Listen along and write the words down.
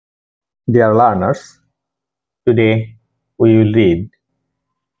Dear learners, today we will read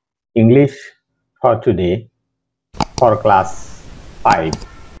English for today for class 5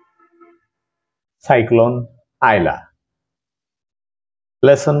 Cyclone Aila.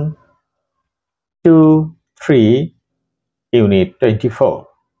 Lesson 2, 3, Unit 24.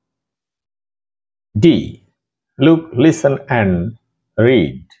 D. Look, listen and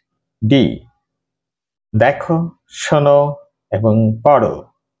read. D. দেখো, শোনো এবং পড়ো।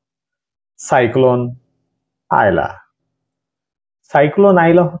 Cyclone আয়লা। Cyclone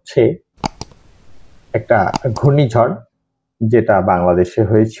আয়লা হচ্ছে একটা ঘূর্ণিঝড় যেটা বাংলাদেশে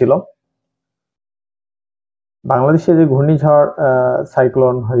হয়েছিল। বাংলাদেশে যে ঘূর্ণিঝড়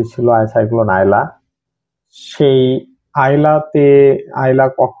সাইক্লোন হয়েছিল সাইক্লোন আয়লা, সেই আয়লা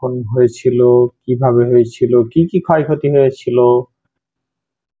কখন হয়েছিল, কিভাবে হয়েছিল, কি কি ক্ষয়ক্ষতি হয়েছিল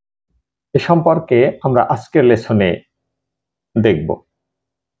এ সম্পর্কে আমরা আজকের লেসনে দেখব।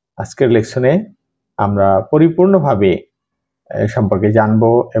 আজকের লেসনে আমরা পরিপূর্ণভাবে সম্পর্কে জানবো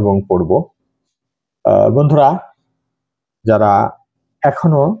এবং পড়ব। বন্ধুরা, যারা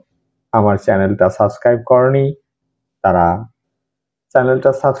এখনো আমার চ্যানেলটা সাবস্ক্রাইব করনি, তারা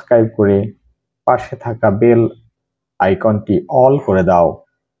চ্যানেলটা সাবস্ক্রাইব করে পাশে থাকা বেল আইকনটি অল করে দাও,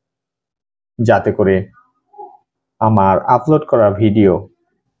 যাতে করে আমার আপলোড করা ভিডিও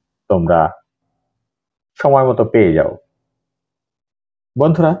তোমরা সময় মতো পেয়ে যাও।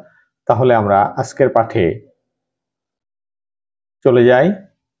 বন্ধুরা, তাহলে আমরা আজকের পাঠে চলে যাই।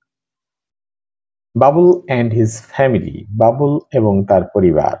 Babul and his family, Babul এবং তার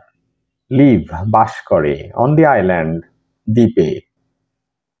পরিবার, লিভ বাস করে, অন দি আইল্যান্ড দ্বীপে,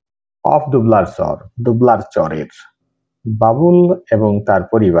 অফ দুবলার চরের। বাবুল এবং তার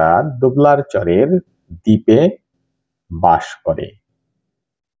পরিবার দুবলার চরের দ্বীপে বাস করে।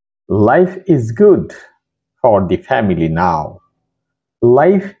 Life is good for the family now.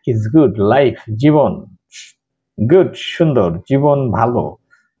 Life is good, life Jibon, good সুন্দর, জীবন ভালো,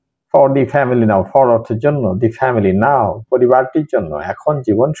 for the family now, for অর্থের জন্য, দি ফ্যামিলি নাও পরিবারটির জন্য, এখন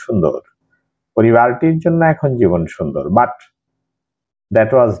জীবন সুন্দর, পরিবারটির জন্য এখন জীবন সুন্দর। But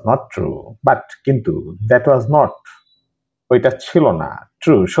that was not true, but কিন্তু, দ্যাট ওয়াজ নট ওইটা ছিল না,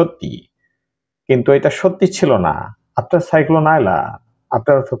 ট্রু সত্যি, কিন্তু এটা সত্যি ছিল না। আফটার সাইক্লোন আয়লা,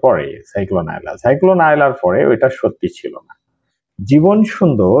 আফটার অর্থ পরে, সাইক্লোন আয়লার পরে ওইটা সত্যি ছিল না। জীবন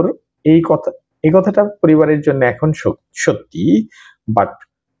সুন্দর এই কথাটা পরিবারের জন্য এখন সত্যি, বাট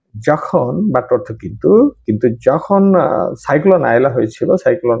অর্থ কিন্তু যখন সাইক্লোন আয়লা হয়েছিল,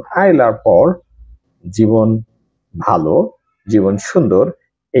 সাইক্লোন আয়লার পর জীবন ভালো, জীবন সুন্দর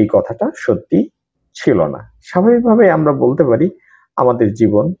এই কথাটা সত্যি ছিল না। স্বাভাবিকভাবে আমরা বলতে পারি আমাদের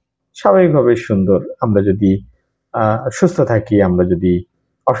জীবন স্বাভাবিকভাবে সুন্দর। আমরা যদি সুস্থ থাকি, আমরা যদি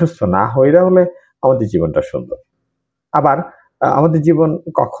অসুস্থ না হই, তাহলে আমাদের জীবনটা সুন্দর। আবার আমাদের জীবন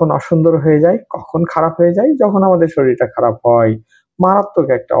কখন অসুন্দর হয়ে যায়, কখন খারাপ হয়ে যায়, যখন আমাদের শরীরটা খারাপ হয়, মারাত্মক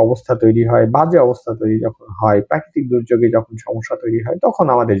একটা অবস্থা তৈরি হয়, বাজে অবস্থা তৈরি যখন হয়, প্রাকৃতিক দুর্যোগে যখন সমস্যা তৈরি হয়, তখন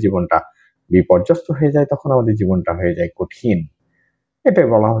আমাদের জীবনটা বিপর্যস্ত হয়ে যায়, তখন আমাদের জীবনটা হয়ে যায় কঠিন। এটাই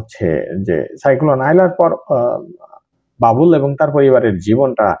বলা হচ্ছে যে সাইক্লোন আয়লার পর বাবুল এবং তার পরিবারের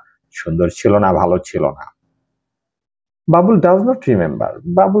জীবনটা সুন্দর ছিল না, ভালো ছিল না। Babul does not remember,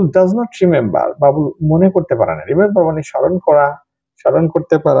 Babul does not remember, Babul মনে করতে পারে না। রিমেম্বার মানে স্মরণ করা, স্মরণ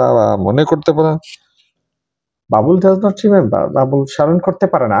করতে পারা বা মনে করতে পারা। Babul does not remember, Babul স্মরণ করতে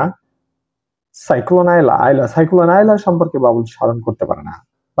পারে না সাইক্লোন আয়লা সম্পর্কে বাবুল স্মরণ করতে পারে না।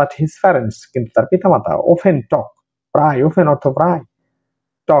 বাট হিজ প্যারেন্টস, কিন্তু তার পিতামাতা, ওফেন টক, প্রায়, ওফেন অর্থ প্রায়,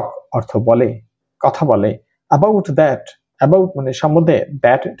 টক অর্থ বলে, কথা বলে, অ্যাবাউট দ্যাট, অ্যাবাউট মানে সম্বন্ধে,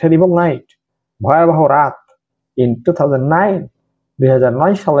 দ্যাট টেরিবল নাইট ভয়াবহ রাত, ইন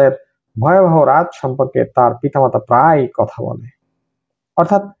 2009 সালের ভয়াবহ রাত সম্পর্কে তার পিতামাতা প্রায় কথা বলে।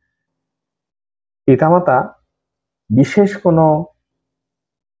 অর্থাৎ পিতামাতা বিশেষ কোনো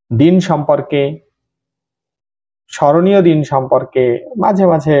দিন সম্পর্কে, স্মরণীয় দিন সম্পর্কে মাঝে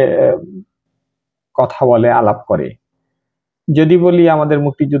মাঝে কথা বলে, আলাপ করে। যদি বলি আমাদের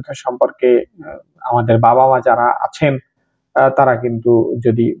মুক্তিযুদ্ধ সম্পর্কে, আমাদের বাবা মা যারা আছেন তারা কিন্তু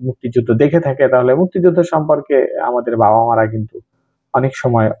যদি মুক্তিযুদ্ধ দেখে থাকে, তাহলে মুক্তিযুদ্ধ সম্পর্কে আমাদের বাবা মারা কিন্তু অনেক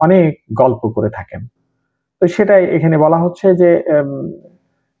সময় অনেক গল্প করে থাকেন। তো সেটাই এখানে বলা হচ্ছে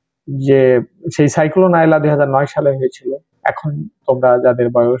যে সেই সাইক্লোন আয়লা 2009 সালে হয়েছিল। এখন তোমরা যাদের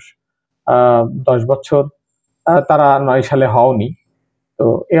বয়স 10 বছর, তারা 9 সালে হওনি। তো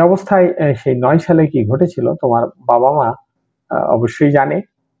এই অবস্থায় সেই 9 সালে কি ঘটেছিল তোমার বাবা মা অবশ্যই জানে,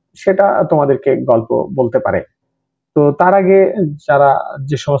 সেটা তোমাদেরকে গল্প বলতে পারে। তো তার আগে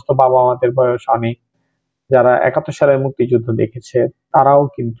যে সমস্ত বাবা মাদের বয়স অনেক, যারা 71 সালের মুক্তিযুদ্ধ দেখেছে, তারাও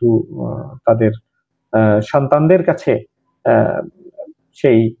কিন্তু তাদের সন্তানদের কাছে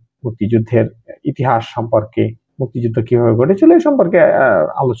সেই মুক্তিযুদ্ধের ইতিহাস সম্পর্কে, মুক্তিযুদ্ধ কিভাবে ঘটেছিল এই সম্পর্কে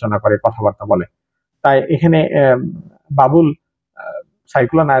আলোচনা করে, কথাবার্তা বলে। তাই এখানে বাবুল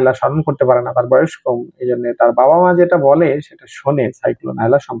সাইক্লোন আয়লা স্মরণ করতে পারে না, তার বয়স কম, এই জন্য তার বাবা মা যেটা বলে সেটা শোনে সাইক্লোন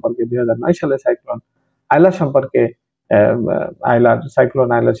আয়লা সম্পর্কে। 2009 সালে সাইক্লোন আয়লা সম্পর্কে, সাইক্লোন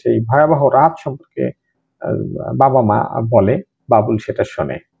আয়লার সেই ভয়াবহ রাত সম্পর্কে বাবা মা বলে, বাবুল সেটা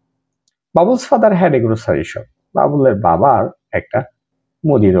শোনে। Babul's father had a grocery shop. বাবুলের বাবার একটা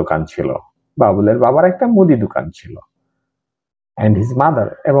মুদি দোকান ছিল। বাবুলের বাবার একটা মুদি দোকান ছিল। এন্ড হিজ মাদার,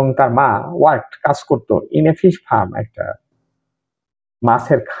 এবং তার মা ওয়ার্কড, কাজ করতো, ইন এ ফিশ ফার্ম, একটা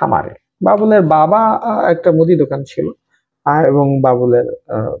মাছের খামারে। বাবুলের বাবা একটা মুদি দোকান ছিল, এবং বাবুলের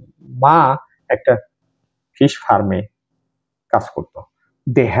মা একটা ফিশ ফার্মে কাজ করতো।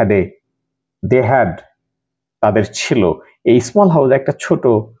 দে হ্যাড, তাদের ছিল এই স্মল হাউস, একটা ছোট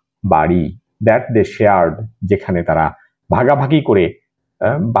বাড়ি, দ্যাট দে শেয়ার্ড, যেখানে তারা ভাগাভাগি করে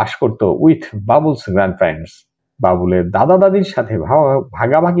বাস করতো, উইথ বাবুলস গ্র্যান্ড প্যারেন্টস, বাবুলের দাদা দাদির সাথে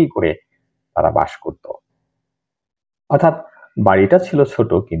ভাগাভাগি করে তারা বাস করত। অর্থাৎ বাড়িটা ছিল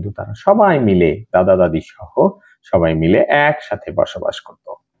ছোট, কিন্তু তারা সবাই মিলে, দাদা দাদি সহ সবাই মিলে একসাথে বসবাস করত।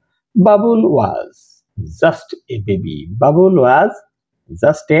 Babul was just a baby. Babul was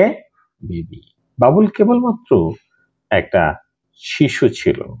just a baby. Babul কেবলমাত্র একটা শিশু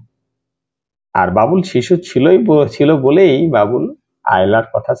ছিল। আর বাবুল শিশু ছিল বলেই বাবুল আয়লার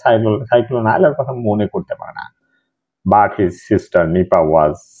কথা, সাইক্লোন আয়লার কথা মনে করতে পারে না। But his sister Nipa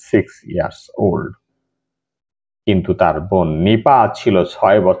was 6 years old। কিন্তু তার বোন নিপা ছিল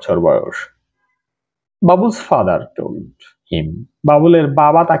 6 বছর বয়স। Babul's father told him. বাবুলের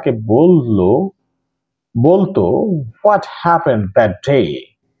বাবা তাকে বলতো হোয়াট হ্যাপেন্ড দ্যাট ডে।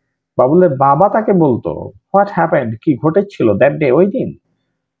 বাবুলের বাবা তাকে বলতো হোয়াট হ্যাপেন্ড, কি ঘটেছিল, দ্যাট ডে,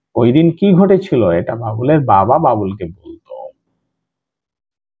 ওই দিন কি ঘটেছিল, এটা বাবুলের বাবা বাবুলকে বলতো।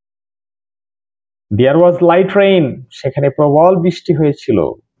 দেয়ার ওয়াজ লাইট রেইন, সেখানে প্রবল বৃষ্টি হয়েছিল।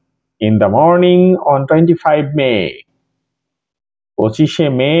 ইন দ্য মর্নিং অন 25 মে, 25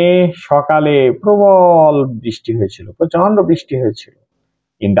 মে সকালে প্রবল বৃষ্টি হয়েছিল, প্রচন্ড বৃষ্টি হয়েছিল।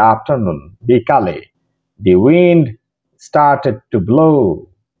 ইন দ্য আফটারনুন, বিকালে, the wind started to blow.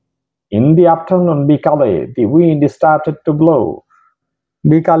 In the afternoon, বিকালে, the wind started to blow,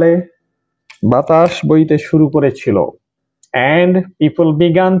 বিকালে বাতাস বইতে শুরু করেছিল। And people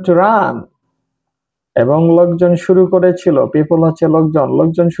began to run, এবং লোকজন শুরু করেছিল, পিপল হচ্ছে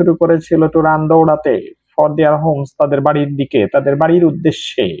লোকজন শুরু করেছিল টু রান, দৌড়াতে, ফর দেয়ার হোমস, তাদের বাড়ির দিকে, তাদের বাড়ির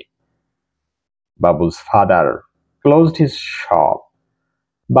উদ্দেশ্যে। Babul's father closed his shop.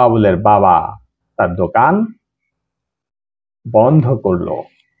 বাবুলের বাবা তার দোকান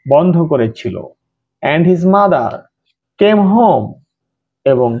বন্ধ করেছিল। And his mother came home,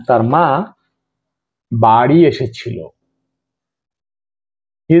 এবং তার মা বাড়ি এসেছিল।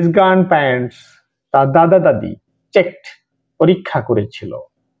 হিজ গ্র্যান্ড প্যারেন্টস, তার দাদা দাদি, চেকড, পরীক্ষা করেছিল।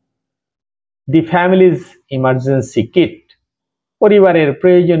 দি ফ্যামিলিজ ইমার্জেন্সি কিট, পরিবারের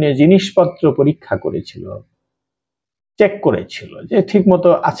প্রয়োজনীয় জিনিসপত্র পরীক্ষা করেছিল, চেক করেছিল যে ঠিক মতো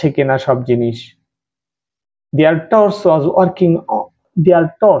আছে কিনা সব জিনিস। দেয়ার টর্চ ওয়াজ ওয়ার্কিং,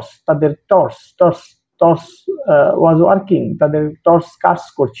 তাদের টর্চ ওয়াজ ওয়ার্কিং, তাদের টর্চ কাজ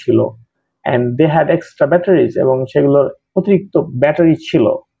করছিল। And they had extra batteries, এবং সেগুলোর অতিরিক্ত ব্যাটারি ছিল।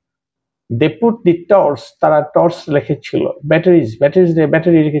 দে পুট দি টর্চ, তারা টর্চ রেখেছিল,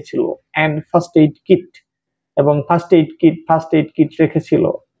 ব্যাটারি রেখেছিল। এন্ড ফার্স্ট এইড কিট, এবং ফার্স্ট এইড কিট রেখেছিল।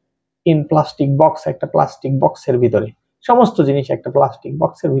 ইন প্লাস্টিক বক্স, একটা প্লাস্টিক বক্সের ভিতরে, সমস্ত জিনিস একটা প্লাস্টিক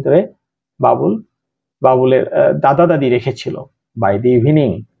বক্সের ভিতরে বাবুলের দাদা দাদি রেখেছিল। বাই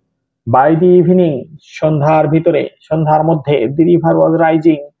দি ইভিনিং, সন্ধ্যার মধ্যে, দি রিভার ওয়াজ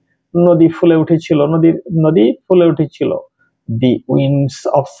রাইজিং, নদী ফুলে উঠেছিল। দি উইন্ডস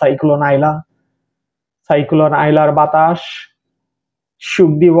অফ সাইক্লোন আইলার বাতাস,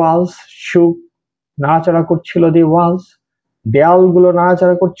 শুক দি ওয়ালস, নাড়াচাড়া করছিল। দি ওয়ালস, দেয়ালগুলো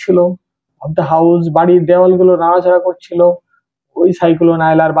নাড়াচাড়া করছিল। অফ দ্য হাউস, বাড়ির দেওয়ালগুলো নাড়াচাড়া করছিল ওই সাইক্লোন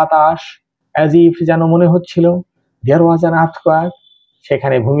আইলার বাতাস। অ্যাজ ইফ, যেন মনে হচ্ছিল, দেয়ার ওয়াজ অ্যান আর্থকোয়েক,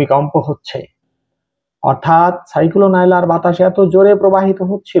 সেখানে ভূমিকম্প হচ্ছে। অর্থাৎ সাইক্লোন আইলার বাতাস এত জোরে প্রবাহিত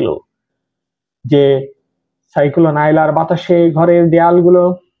হচ্ছিল যে সাইক্লোন আইলার বাতাসে ঘরের দেয়ালগুলো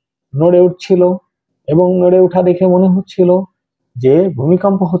নড়ে উঠছিল, এবং নড়ে ওঠা দেখে মনে হচ্ছিল যে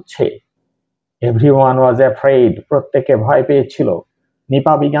ভূমিকম্প হচ্ছে। এভরিওয়ান ওয়াজ অ্যাফ্রেড, প্রত্যেকে ভয় পেয়েছিল।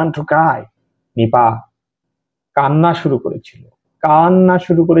 Nipa began to cry, Nipa কান্না শুরু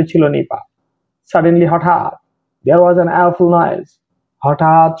করেছিল নিপা। সাডেনলি, হঠাৎ, দেয়ার ওয়াজ অ্যান অ্যাওফুল নয়েজ,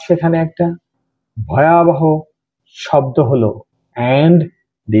 হঠাৎ সেখানে একটা ভয়াবহ শব্দ হলো। And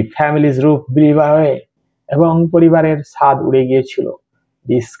the families roof blew away, এবং পরিবারের ছাদ উড়ে গিয়েছিল।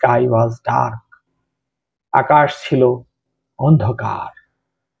 The sky was dark. আকাশ ছিল অন্ধকার।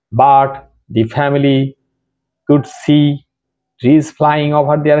 But the family could see trees flying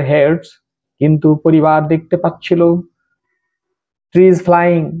over their heads. কিন্তু পরিবার দেখতে পাচ্ছিল trees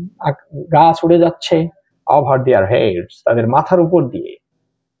flying, গাছ উড়ে যাচ্ছে over their heads, তাদের মাথার উপর দিয়ে।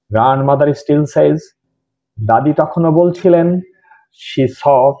 Grandmother still says, দাদি তখনও বলছিলেন, she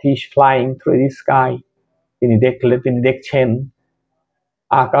saw fish flying through the sky. তিনি দেখছেন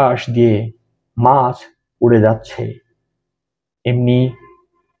আকাশ দিয়ে মাছ উড়ে যাচ্ছে।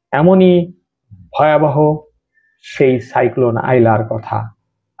 এমনই ভয়াবহ সেই সাইক্লোন আইলার কথা।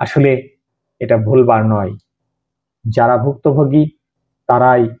 আসলে এটা ভুলবার নয়, যারা ভুক্তভোগী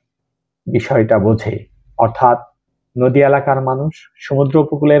তারাই বিষয়টা বোঝে। অর্থাৎ নদী এলাকার মানুষ, সমুদ্র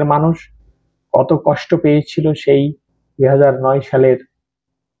উপকূলের মানুষ কত কষ্ট পেয়েছিল সেই 2009 সালের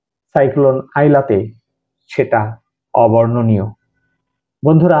সাইক্লোন আইলাতে, সেটা অবর্ণনীয়।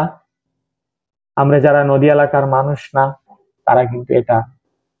 বন্ধুরা, আমরা যারা নদী এলাকার মানুষ না, তারা কিন্তু এটা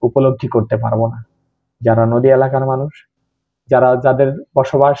উপলব্ধি করতে পারবো না। যারা নদী এলাকার মানুষ, যাদের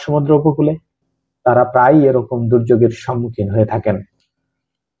বসবাস সমুদ্র উপকূলে, তারা প্রায় এরকম দুর্যোগের সম্মুখীন হয়ে থাকেন।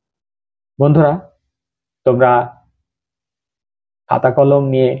 বন্ধুরা, তোমরা খাতা কলম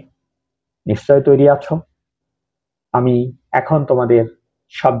নিয়ে নিশ্চয় তৈরি আছো। আমি এখন তোমাদের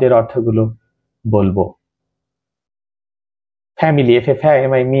শব্দের অর্থগুলো বলবো। Family,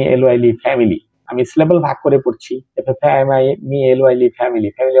 FFAMILY, family. আমি সিলেবল ভাগ করে পড়ছি। FFAMILY, family.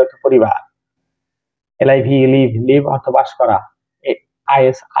 ফ্যামিলি অর্থ পরিবার। LIV, লিভ অর্থ বাস করা।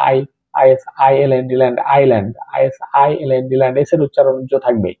 ISILAND, island. ISILAND, এস এর উচ্চারণ উজ্জ্ব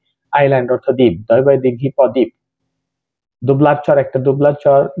থাকবে। আইল্যান্ড অর্থ দ্বীপ। দৈবয় দীর্ঘি দ্বীপ। দুবলার চর, একটা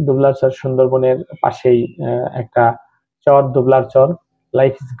দুবলার চর সুন্দরবনের পাশেই একটা চর, দুবলার চর।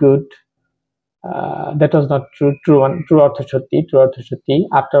 Life is good, that was not true. True অর্থ সত্যি।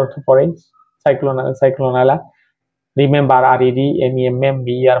 আফটার অর্থ পরে। সাইক্লোন আইলা। রিমেম্বার,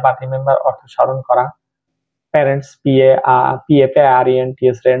 REMEMBER, বা রিমেম্বার অর্থ স্মরণ করা। প্যারেন্টস,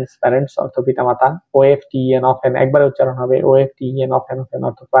 PARENTS, প্যারেন্টস অর্থ পিতামাতা। OFTEN, অফেন, একবারে উচ্চারণ হবে। OFTEN, অফেন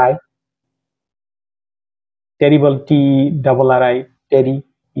অর্থ প্রায়। টেরিবল, TRRI,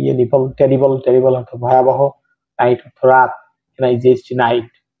 টেরিবল অর্থ ভয়াবহ। নাইট অর্থ রাত। নাইট।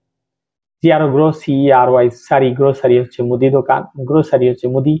 জিয়ারো, CERY, গ্রোসারি হচ্ছে মুদি দোকান। গ্রোসারি হচ্ছে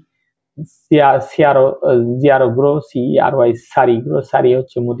মুদি। জিয়ারো, CERY, গ্রোসারি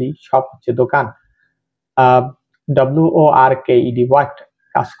হচ্ছে মুদি, সব হচ্ছে দোকান। WORKED, ওয়ার্ক,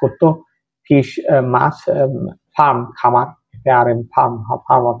 কাজ করতো। ফিশ, মাছ। ফার্ম, খামার। ফার্ম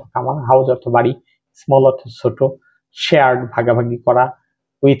অর্থ খামার। হাউস অর্থ বাড়ি। স্মল অর্থ ছোট। শেয়ার্ড, ভাগাভাগি করা।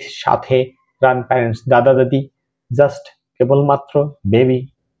 উইথ, সাথে। গ্র্যান্ডপ্যারেন্টস, দাদা দাদি। জাস্ট, কেবলমাত্র। বেবি,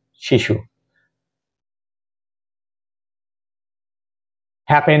 শিশু।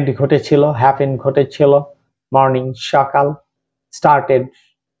 হ্যাপেন্ড, ঘটেছিল। মর্নিং, সকাল। স্টার্টেড,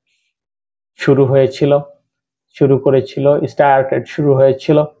 শুরু করেছিল। স্টার্টেড, শুরু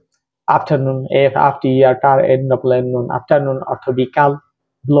হয়েছিল। আফটারনুন, আফটারনুন অর্থ বিকাল।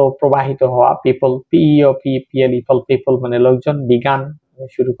 ব্লো, প্রবাহিত হওয়া। পিপল, পিপল মানে লোকজন। বিগান,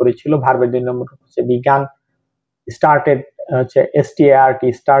 শুরু করেছিল। ভার্বের 2 নম্বর রূপ হচ্ছে বিগান। স্টার্টেড হচ্ছে START,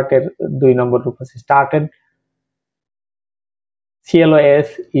 স্টার্টের 2 নম্বর রূপ হচ্ছে স্টার্টেড।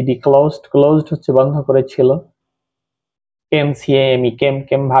 CLOSED, ক্লোজড হচ্ছে বন্ধ করেছিল। কেম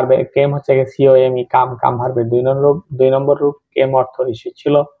ভার্বে, কেম হচ্ছে COME, কাম ভার্বের 2 নম্বর রূপ। কেম অর্থ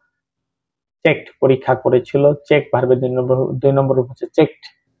এসেছিল। চেকড, পরীক্ষা করেছিল। চেক ভার্বের 2 নম্বর রূপ হচ্ছে চেকড।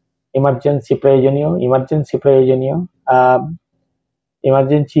 ইমার্জেন্সি, প্রয়োজনীয়।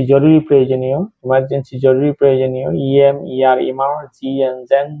 জরুরি প্রয়োজনীয়। ইমার্জেন্সি।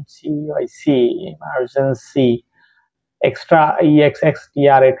 এক্সট্রা,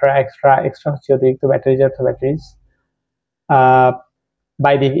 এক্সট্রা হচ্ছে অতিরিক্ত। ব্যাটারিজ।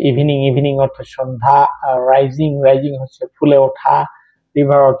 বাই দ্য ইভিনিং অর্থ সন্ধ্যা। রাইজিং হচ্ছে ফুলে ওঠা।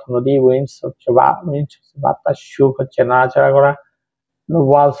 রিভার অর্থ নদী। উইন্ডস হচ্ছে বাতাস। শুক হচ্ছে নাড়াচাড়া করা।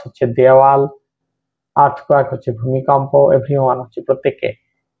 ওয়ালস হচ্ছে দেওয়াল। আর্থকোয়াক হচ্ছে ভূমিকম্প। এভরিওয়ান হচ্ছে প্রত্যেকে।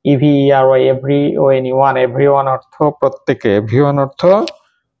 EVERY, এভরিওয়ান অর্থ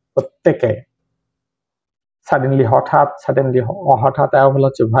প্রত্যেকে। সাডেনলি, হঠাৎ। অ্যাভল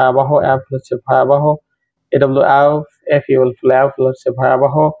হচ্ছে ভয়াবহ। FUL হচ্ছে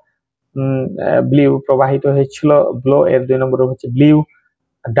ভয়াবহ। ব্লিউ, প্রবাহিত হয়েছিল। ব্লো এর 2 নম্বর হচ্ছে ব্লিউ।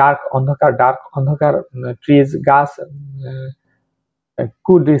 ডার্ক, অন্ধকার। ট্রিজ, গাছ।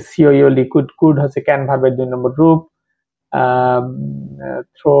 কুড, কুড হচ্ছে ক্যান ভার্বের 2 নম্বর রূপ।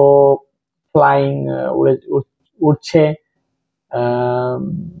 থ্রো, ফ্লাইং, উড়ছে।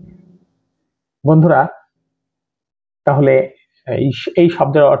 বন্ধুরা, তাহলে এই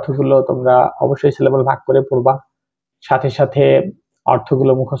শব্দের অর্থগুলো তোমরা অবশ্যই সিলেবল ভাগ করে পড়বা, সাথে সাথে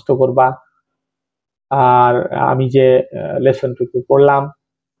অর্থগুলো মুখস্থ করবা। আর আমি যে লেসনটুকু পড়লাম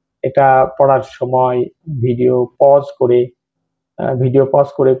এটা পড়ার সময় ভিডিও পজ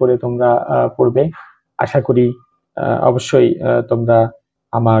করে করে তোমরা পড়বে। আশা করি অবশ্যই তোমরা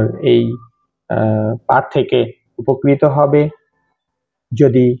আমার এই পাঠ থেকে উপকৃত হবে।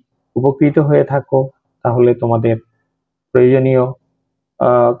 যদি উপকৃত হয়ে থাকো তাহলে তোমাদের প্রয়োজনীয়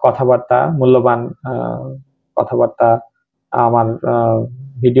কথাবার্তা, মূল্যবান কথাবার্তা আমার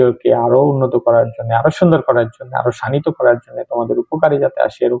ভিডিওকে আরো উন্নত করার জন্য, আরো সুন্দর করার জন্য, আরো শানিত করার জন্য, তোমাদের উপকারে যাতে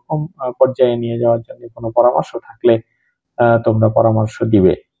আসে এরকম পর্যায়ে নিয়ে যাওয়ার জন্য কোনো পরামর্শ থাকলে তোমরা পরামর্শ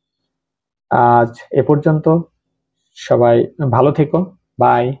দিবে। আজ এ পর্যন্ত। সবাই ভালো থেকো।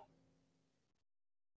 বাই।